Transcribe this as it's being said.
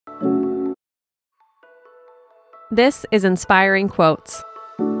This is Inspiring Quotes.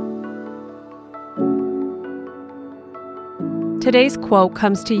 Today's quote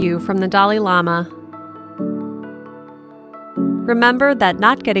comes to you from the Dalai Lama. Remember that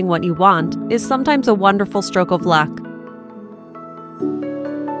not getting what you want is sometimes a wonderful stroke of luck.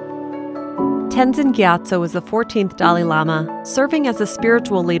 Tenzin Gyatso is the 14th Dalai Lama, serving as the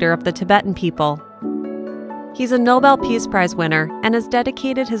spiritual leader of the Tibetan people. He's a Nobel Peace Prize winner and has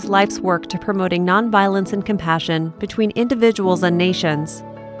dedicated his life's work to promoting nonviolence and compassion between individuals and nations.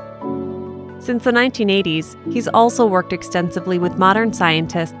 Since the 1980s, he's also worked extensively with modern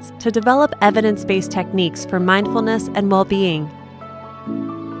scientists to develop evidence-based techniques for mindfulness and well-being.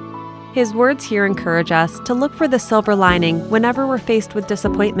 His words here encourage us to look for the silver lining whenever we're faced with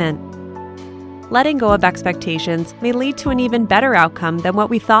disappointment. Letting go of expectations may lead to an even better outcome than what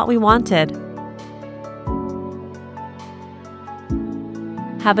we thought we wanted.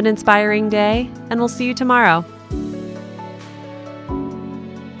 Have an inspiring day, and we'll see you tomorrow.